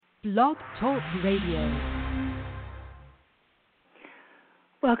Blog Talk Radio.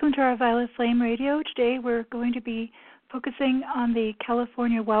 Welcome to our Violet Flame Radio. Today we're going to be focusing on the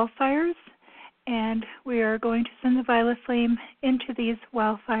California wildfires, and we are going to send the Violet Flame into these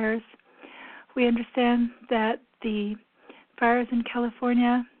wildfires. We understand that the fires in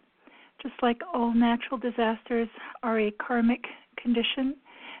California, just like all natural disasters, are a karmic condition,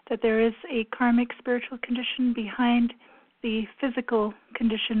 that there is a karmic spiritual condition behind the physical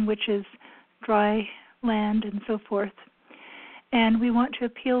condition, which is dry land and so forth. And we want to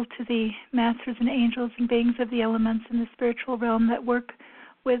appeal to the masters and angels and beings of the elements in the spiritual realm that work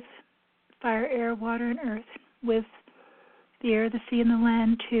with fire, air, water, and earth, with the air, the sea, and the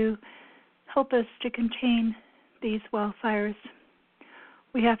land to help us to contain these wildfires.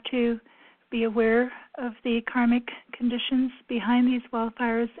 We have to be aware of the karmic conditions behind these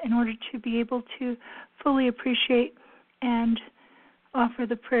wildfires in order to be able to fully appreciate and offer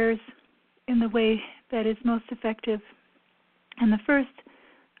the prayers in the way that is most effective. And the first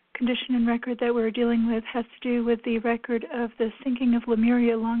condition and record that we're dealing with has to do with the record of the sinking of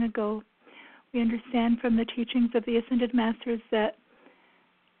Lemuria long ago. We understand from the teachings of the Ascended Masters that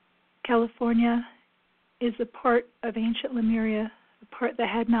California is a part of ancient Lemuria, a part that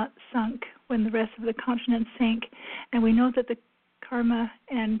had not sunk when the rest of the continent sank. And we know that the karma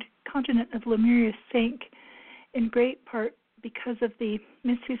and continent of Lemuria sank in great part because of the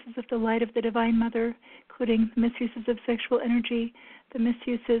misuses of the light of the Divine Mother, including the misuses of sexual energy, the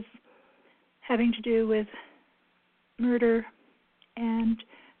misuses having to do with murder and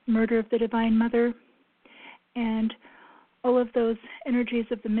murder of the Divine Mother, and all of those energies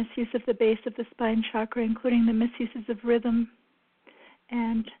of the misuse of the base of the spine chakra, including the misuses of rhythm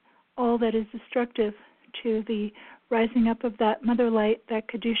and all that is destructive to the rising up of that mother light, that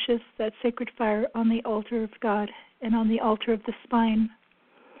caduceus, that sacred fire on the altar of God and on the altar of the spine.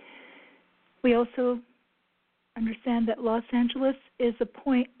 We also understand that Los Angeles is a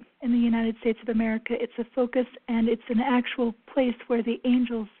point in the United States of America. It's a focus, and it's an actual place where the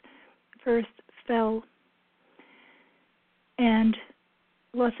angels first fell. And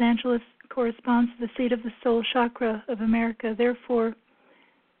Los Angeles corresponds to the seat of the soul chakra of America. Therefore,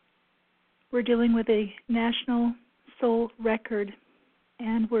 we're dealing with a national soul record,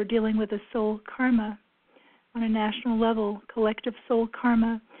 and we're dealing with a soul karma on a national level, collective soul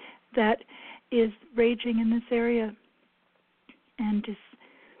karma that is raging in this area and is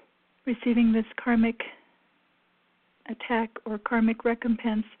receiving this karmic attack or karmic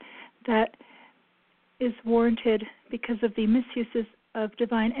recompense that is warranted because of the misuses of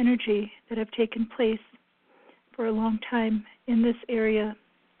divine energy that have taken place for a long time in this area.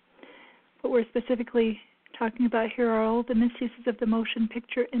 What we're specifically talking about here are all the misuses of the motion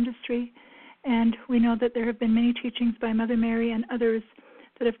picture industry, and we know that there have been many teachings by Mother Mary and others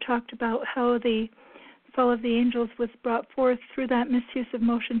that have talked about how the fall of the angels was brought forth through that misuse of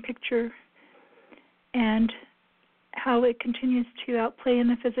motion picture and how it continues to outplay in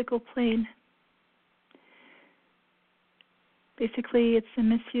the physical plane. Basically, it's a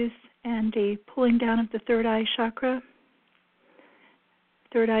misuse and a pulling down of the third eye chakra,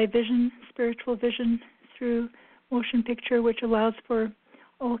 third eye vision, spiritual vision through motion picture, which allows for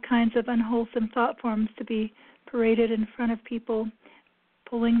all kinds of unwholesome thought forms to be paraded in front of people,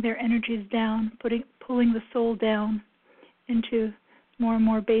 pulling their energies down, pulling the soul down into more and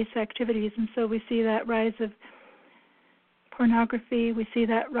more base activities. And so we see that rise of pornography, we see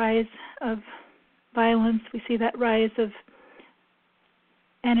that rise of violence, we see that rise of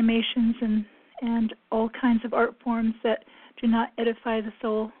animations and all kinds of art forms that do not edify the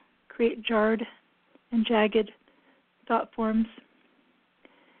soul, create jarred and jagged thought forms,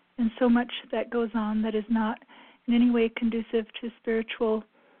 and so much that goes on that is not in any way conducive to spiritual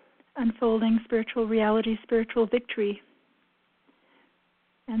unfolding, spiritual reality, spiritual victory,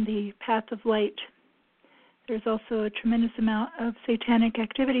 and the path of light. There's also a tremendous amount of satanic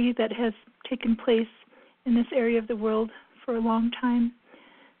activity that has taken place in this area of the world for a long time,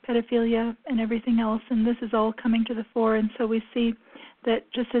 pedophilia and everything else, and this is all coming to the fore. And so we see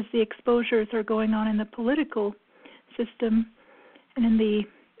that just as the exposures are going on in the political system and in the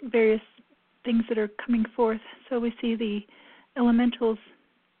various things that are coming forth, so we see the elementals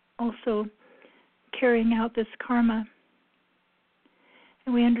also carrying out this karma.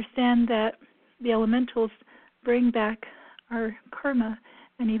 And we understand that the elementals bring back our karma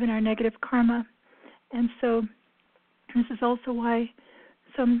and even our negative karma. And so this is also why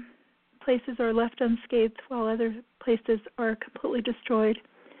some places are left unscathed while other places are completely destroyed.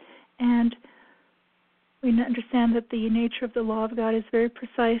 And we understand that the nature of the law of God is very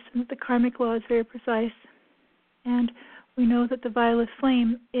precise and that the karmic law is very precise. And We know that the violet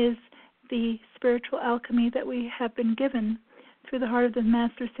flame is the spiritual alchemy that we have been given through the heart of the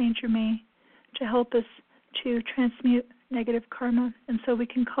Master Saint Germain to help us to transmute negative karma. And so we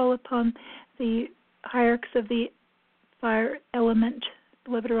can call upon the hierarchs of the fire element,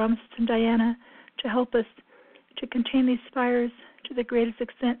 beloved Aramis and Diana, to help us to contain these fires to the greatest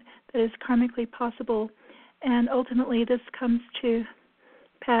extent that is karmically possible. And ultimately this comes to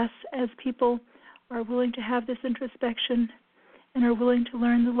pass as people are willing to have this introspection and are willing to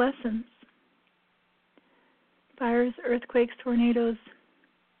learn the lessons. Fires, earthquakes, tornadoes,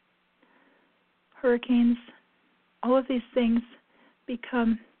 hurricanes, all of these things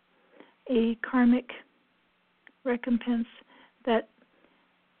become a karmic recompense that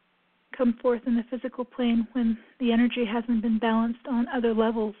come forth in the physical plane when the energy hasn't been balanced on other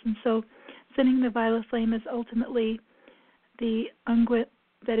levels. And so sending the violet flame is ultimately the unguent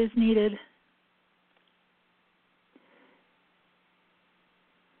that is needed.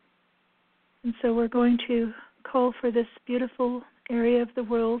 And so we're going to call for this beautiful area of the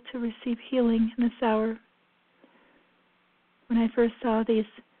world to receive healing in this hour. When I first saw these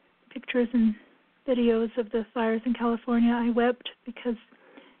pictures and videos of the fires in California, I wept because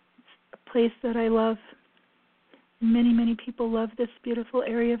it's a place that I love. Many, many people love this beautiful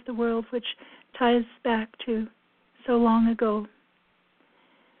area of the world, which ties back to so long ago.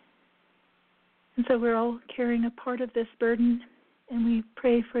 And so we're all carrying a part of this burden, and we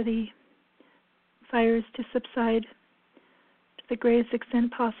pray for the fires to subside to the greatest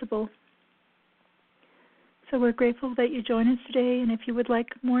extent possible. So we're grateful that you join us today, and if you would like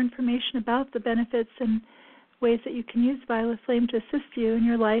more information about the benefits and ways that you can use violet flame to assist you in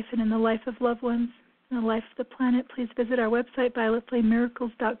your life and in the life of loved ones and the life of the planet, please visit our website,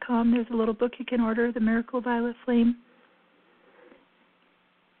 violetflamemiracles.com. There's a little book you can order, The Miracle Violet Flame.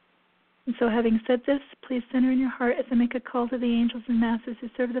 And so having said this, please center in your heart as I make a call to the angels and masters who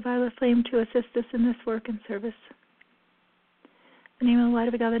serve the violet flame to assist us in this work and service. In the name of the light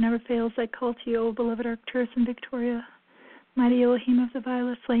of God that never fails, I call to you, O beloved Arcturus and Victoria, mighty Elohim of the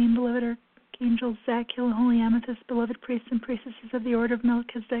violet flame, beloved Archangels Zachiel and Holy Amethyst, beloved priests and priestesses of the order of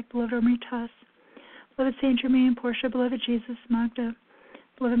Melchizedek, beloved Amritas, beloved Saint Germain and Portia, beloved Jesus, Magda,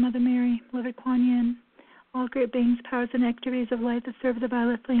 beloved Mother Mary, beloved Kuan Yin, all great beings, powers, and activities of light that serve the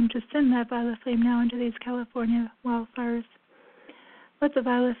violet flame, to send that violet flame now into these California wildfires. Let the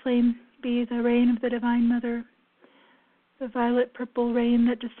violet flame be the rain of the Divine Mother, the violet purple rain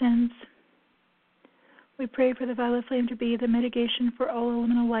that descends. We pray for the violet flame to be the mitigation for all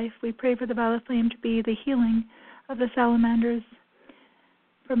elemental life. We pray for the violet flame to be the healing of the salamanders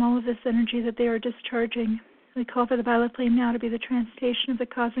from all of this energy that they are discharging. We call for the violet flame now to be the transmutation of the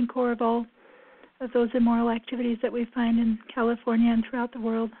cause and core of all of those immoral activities that we find in California and throughout the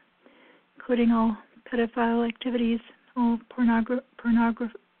world, including all pedophile activities, all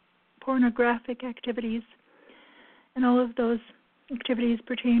pornographic activities, and all of those activities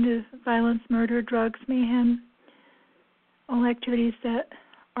pertaining to violence, murder, drugs, mayhem, all activities that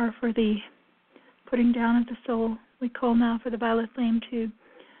are for the putting down of the soul. We call now for the violet flame to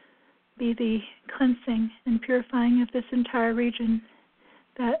be the cleansing and purifying of this entire region,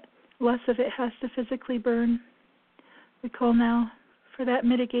 that less of it has to physically burn. We call now for that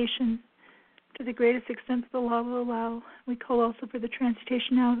mitigation to the greatest extent that the law will allow. We call also for the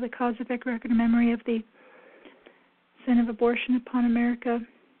transmutation now of the cosmic record and memory of the sin of abortion upon America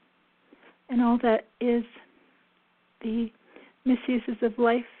and all that is the misuses of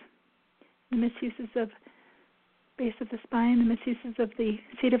life, the misuses of base of the spine, the misuses of the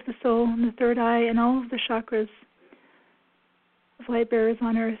seat of the soul and the third eye, and all of the chakras of light bearers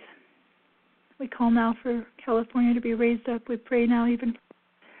on earth. We call now for California to be raised up. We pray now even for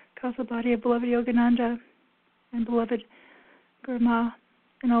the causal body of beloved Yogananda and beloved Gurma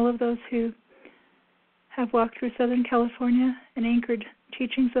and all of those who have walked through Southern California and anchored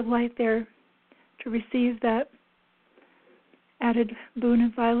teachings of light there to receive that added boon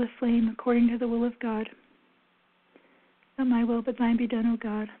of violet flame according to the will of God. Not my will, but thine be done, O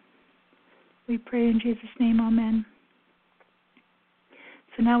God. We pray in Jesus' name, amen.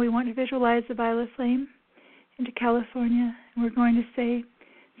 So now we want to visualize the violet flame into California, and we're going to say,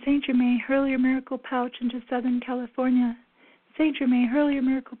 Saint Germain, hurl your miracle pouch into Southern California. Saint Germain, hurl your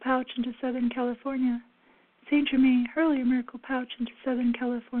miracle pouch into Southern California. Saint Germain, hurl your miracle pouch into Southern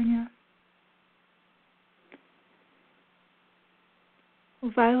California. O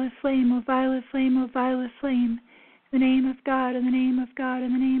violet flame, O violet flame, O violet flame, in the name of God, in the name of God,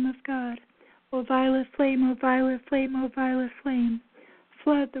 in the name of God. O violet flame, O violet flame, O violet flame,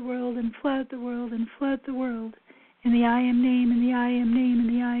 flood the world and flood the world and flood the world. In the I am name, in the I am name, in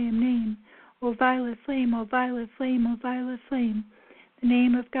the I am name. O violet flame, O violet flame, O violet flame. The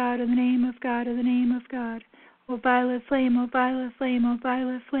name of God, in the name of God, in the name of God. O violet flame, O violet flame, O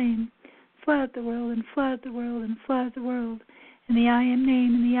violet flame. Flood the world and flood the world and flood the world. In the I am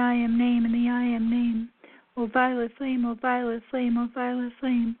name, in the I am name, in the I am name. O violet flame, O violet flame, O violet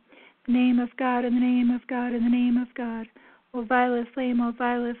flame. The name of God, in the name of God, in the name of God. O violet flame, O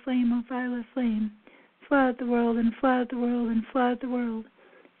violet flame, O violet flame. Flood the world and flood the world and flood the world.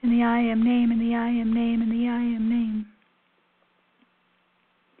 In the I am name, in the I am name, in the I am name.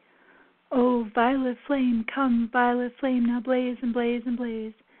 O violet flame, come, violet flame, now blaze and blaze and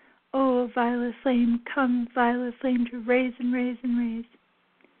blaze. O violet flame, come, violet flame, to raise and raise and raise.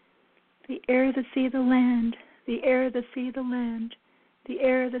 The air, the sea, the land, the air, the sea, the land, the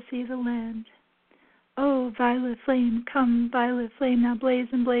air, the sea, the land. O violet flame, come, violet flame, now blaze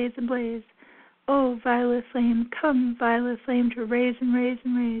and blaze and blaze. O violet flame, come, violet flame, to raise and raise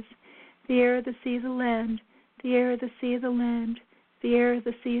and raise. The air, the sea, the land, the air, the sea, the land, the air,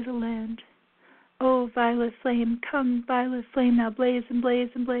 the sea, the land. O violet flame, come, violet flame, now blaze and blaze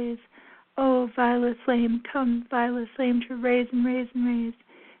and blaze. O violet flame, come, violet flame, to raise and raise and raise.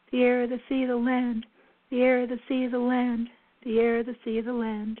 The air, the sea, the land, the air, the sea, the land, the air, the sea, the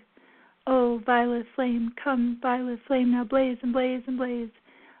land. O violet flame, come, violet flame, now blaze and blaze and blaze.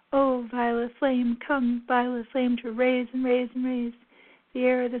 O violet flame, come, violet flame, to raise and raise and raise. The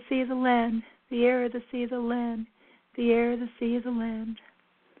air, the sea, the land, the air, the sea, the land, the air, the sea, the land.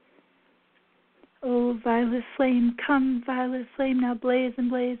 O violet flame, come, violet flame, now blaze and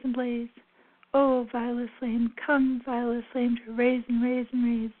blaze and blaze. O violet flame, come, violet flame, to raise and raise and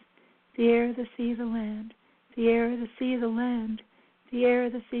raise. The air, the sea, the land, the air, the sea, the land, the air,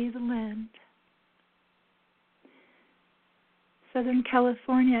 the sea, the land. Southern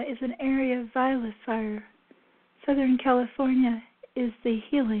California is an area of violet fire. Southern California is the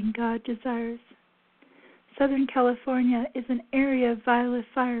healing God desires. Southern California is an area of violet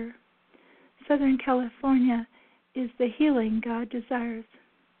fire. Southern California is the healing God desires.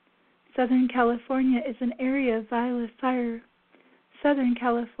 Southern California is an area of violet fire. Southern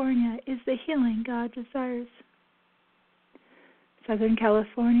California is the healing God desires. Southern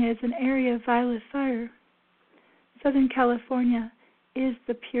California is an area of violet fire. Southern California is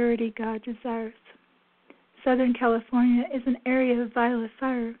the purity God desires. Southern California is an area of violet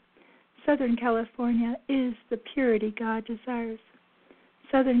fire. Southern California is the purity God desires.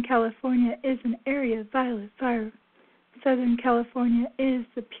 Southern California is an area of violet fire. Southern California is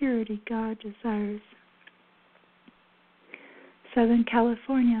the purity God desires. Southern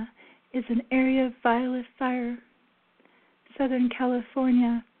California is an area of violet fire. Southern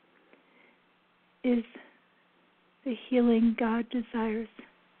California is the healing God desires.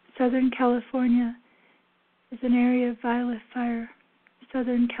 Southern California is an area of violet fire.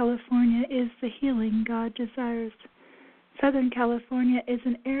 Southern California is the healing God desires. Southern California is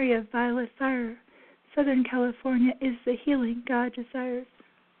an area of violet fire. Southern California is the healing God desires.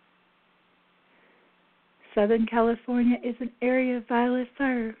 Southern California is an area of violet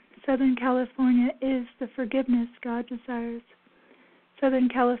fire. Southern California is the forgiveness God desires. Southern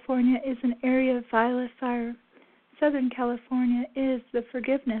California is an area of violet fire. Southern California is the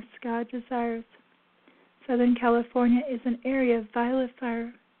forgiveness God desires. Southern California is an area of violet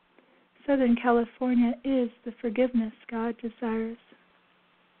fire. Southern California is the forgiveness God desires.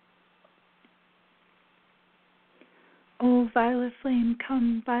 O violet flame,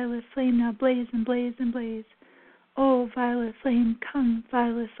 come, violet flame, now blaze and blaze and blaze. O violet flame, come,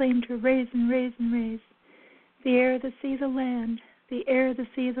 violet flame, to raise and raise and raise. The air, the sea, the land, the air, the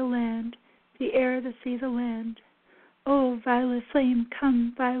sea, the land, the air, the sea, the land. O violet flame,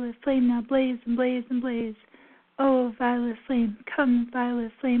 come, violet flame, now blaze and blaze and blaze. O violet flame, come,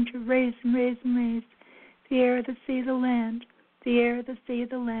 violet flame, to raise and raise and raise. The air, the sea, the land, the air, the sea,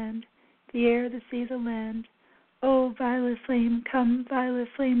 the land, the air, the sea, the land. O violet flame, come, violet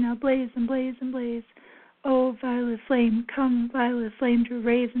flame, now blaze and blaze and blaze. O violet flame, come, violet flame, to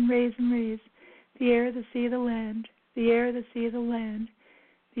raise and raise and raise. The air, the sea, the land, the air, the sea, the land,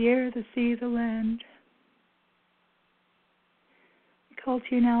 the air, the sea, the land. We call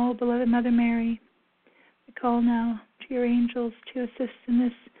to you now, O beloved Mother Mary. We call now to your angels to assist in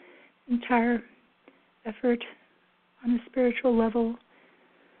this entire effort on a spiritual level,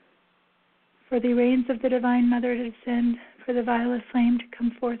 for the rains of the Divine Mother to descend, for the violet flame to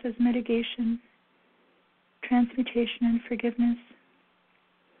come forth as mitigation, transmutation, and forgiveness,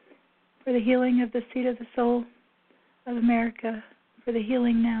 for the healing of the seat of the soul of America, for the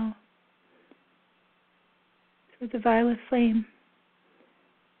healing now through the violet flame,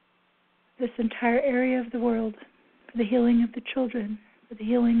 this entire area of the world, for the healing of the children, for the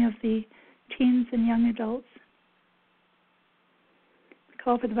healing of the teens, and young adults. We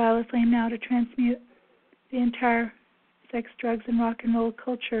call for the violet flame now to transmute the entire sex, drugs, and rock and roll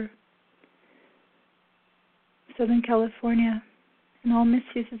culture, Southern California, and all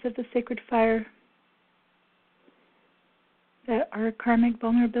misuses of the sacred fire that are a karmic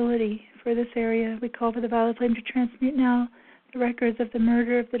vulnerability for this area. We call for the violet flame to transmute now the records of the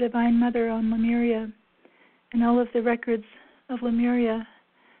murder of the Divine Mother on Lemuria, and all of the records of Lemuria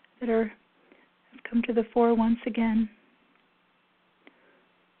that have come to the fore once again.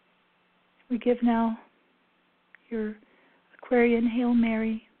 We give now your Aquarian Hail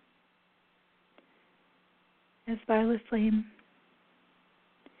Mary as violet flame.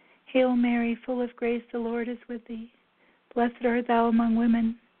 Hail Mary, full of grace, the Lord is with thee. Blessed art thou among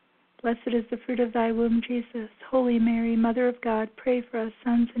women. Blessed is the fruit of thy womb, Jesus. Holy Mary, Mother of God, pray for us,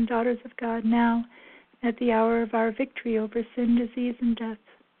 sons and daughters of God, now and at the hour of our victory over sin, disease, and death.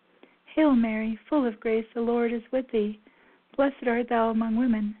 Hail Mary, full of grace, the Lord is with thee. Blessed art thou among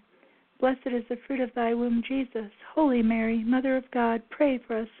women. Blessed is the fruit of thy womb, Jesus. Holy Mary, Mother of God, pray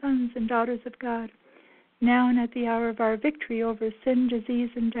for us, sons and daughters of God, now and at the hour of our victory over sin,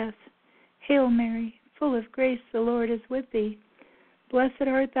 disease, and death. Hail Mary, full of grace, the Lord is with thee. Blessed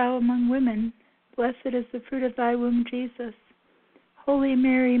art thou among women. Blessed is the fruit of thy womb, Jesus. Holy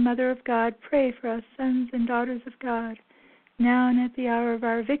Mary, Mother of God, pray for us, sons and daughters of God, now and at the hour of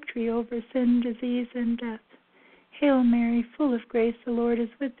our victory over sin, disease, and death. Hail Mary, full of grace, the Lord is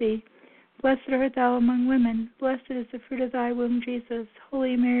with thee. Blessed art thou among women. Blessed is the fruit of thy womb, Jesus.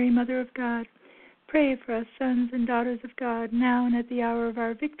 Holy Mary, Mother of God, pray for us, sons and daughters of God, now and at the hour of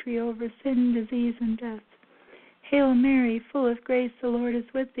our victory over sin, disease, and death. Hail Mary, full of grace, the Lord is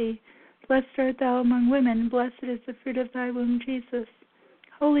with thee. Blessed art thou among women. Blessed is the fruit of thy womb, Jesus.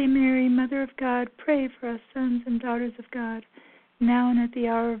 Holy Mary, Mother of God, pray for us, sons and daughters of God, now and at the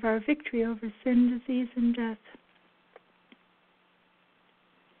hour of our victory over sin, disease, and death.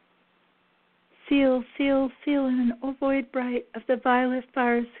 Seal, seal, seal in an ovoid bright of the violet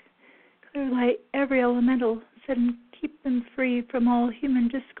fire's clear light every elemental, set and keep them free from all human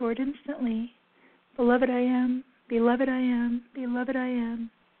discord instantly. Beloved I am, beloved I am, beloved I am.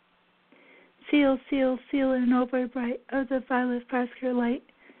 Seal, seal, seal in an ovoid bright of the violet fire's clear light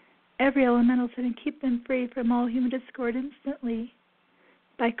every elemental, set and keep them free from all human discord instantly.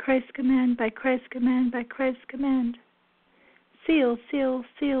 By Christ's command, by Christ's command, by Christ's command. Seal, seal,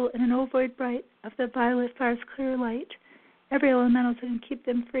 seal in an ovoid bright of the violet fire's clear light every elemental, so and keep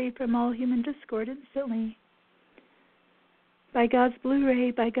them free from all human discord instantly. By God's blue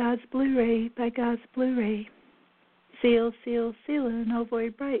ray, by God's blue ray, by God's blue ray. Seal, seal, seal in an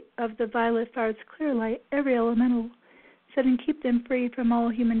ovoid bright of the violet fire's clear light every elemental, so and keep them free from all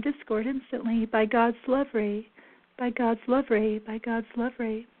human discord instantly. By God's love ray, by God's love ray, by God's love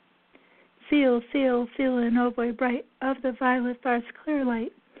ray. Seal, seal, seal in an ovoid bright of the violet fire's clear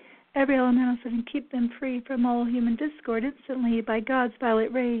light every elemental, so and keep them free from all human discord instantly. By God's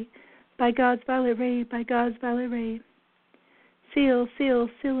violet ray, by God's violet ray, by God's violet ray. Seal, seal,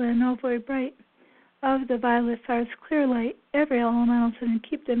 seal in an ovoid bright of the violet fire's clear light every elemental, so and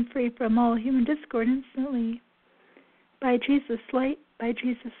keep them free from all human discord instantly. By Jesus' light, by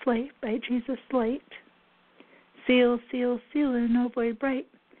Jesus' light, by Jesus' light. Seal, seal, seal in an ovoid bright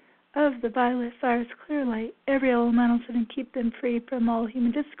of the violet fire's clear light every elemental, so and keep them free from all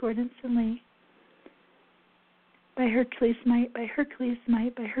human discord instantly. By Hercules' might, by Hercules'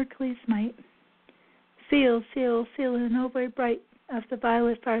 might, by Hercules' might. Seal, seal, seal in an ovoid bright of the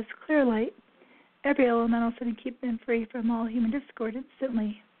violet fire's clear light every elemental, so and keep them free from all human discord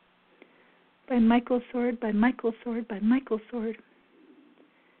instantly. By Michael's sword, by Michael's sword, by Michael's sword.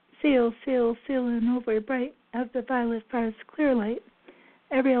 Seal, seal, seal in an ovoid bright of the violet fire's clear light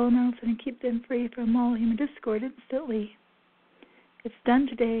every elemental, so and keep them free from all human discord instantly. It's done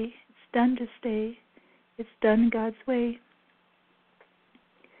today. It's done to stay. It's done God's way.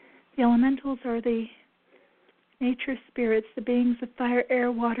 The elementals are the nature spirits, the beings of fire,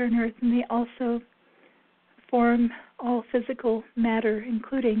 air, water, and earth, and they also form all physical matter,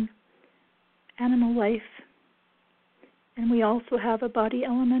 including animal life. And we also have a body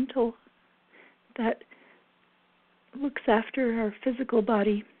elemental that looks after our physical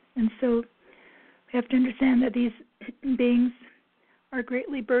body. And so we have to understand that these beings are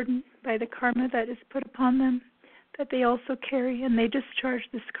greatly burdened by the karma that is put upon them, that they also carry, and they discharge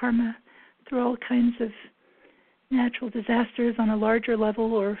this karma through all kinds of natural disasters on a larger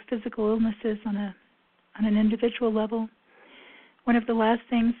level or physical illnesses on an individual level. One of the last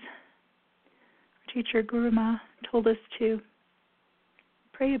things our teacher Guru Ma told us to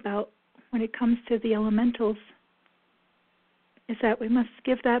pray about when it comes to the elementals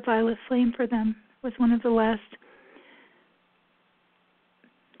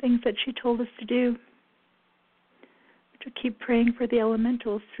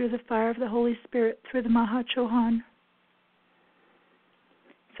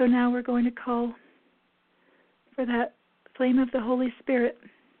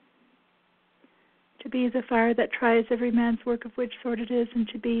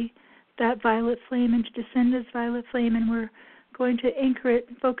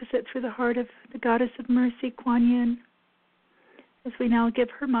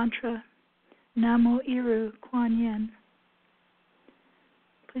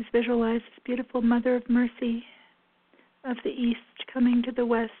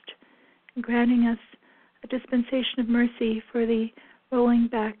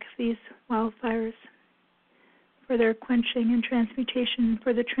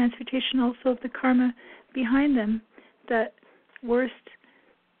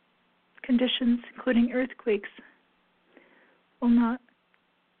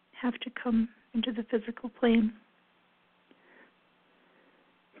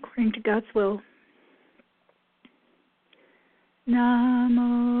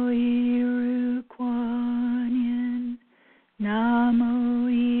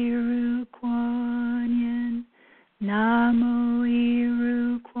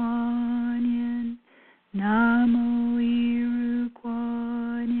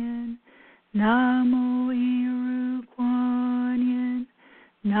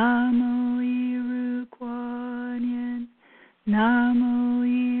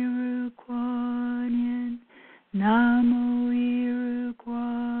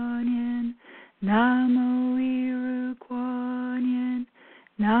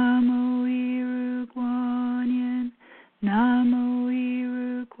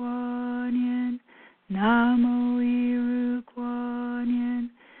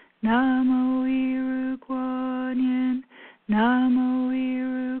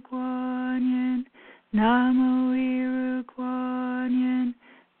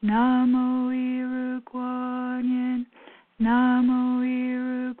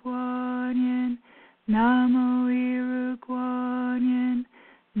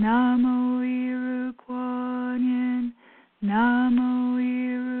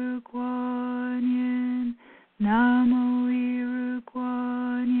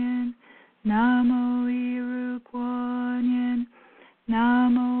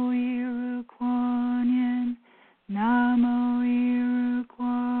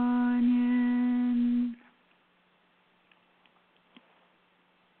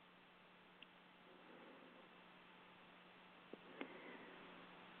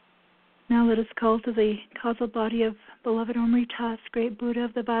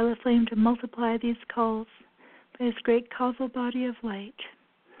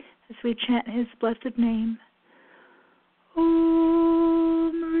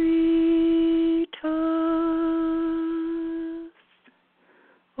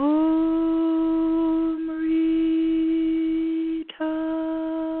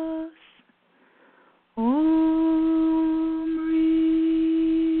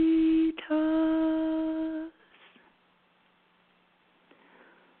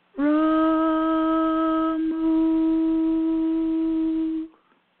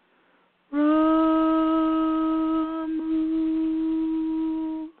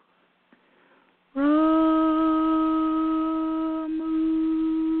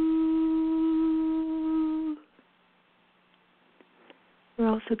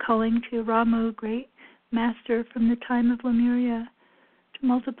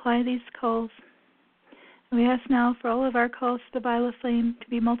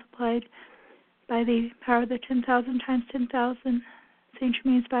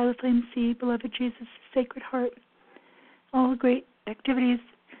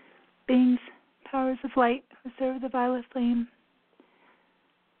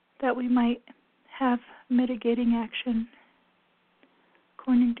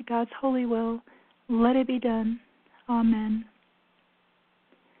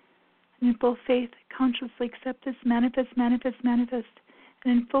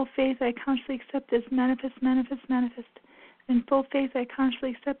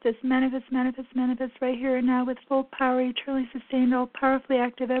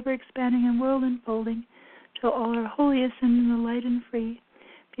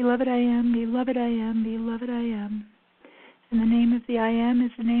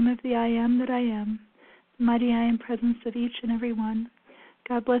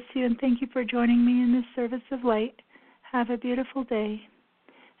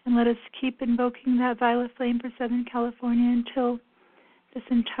And let us keep invoking that violet flame for Southern California until this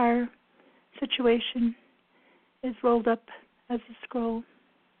entire situation is rolled up as a scroll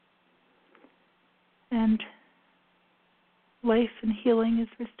and life and healing is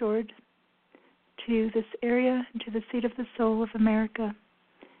restored to this area and to the seat of the soul of America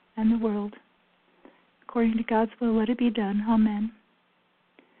and the world. According to God's will, let it be done. Amen.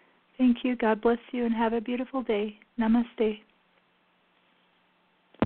 Thank you. God bless you and have a beautiful day. Namaste.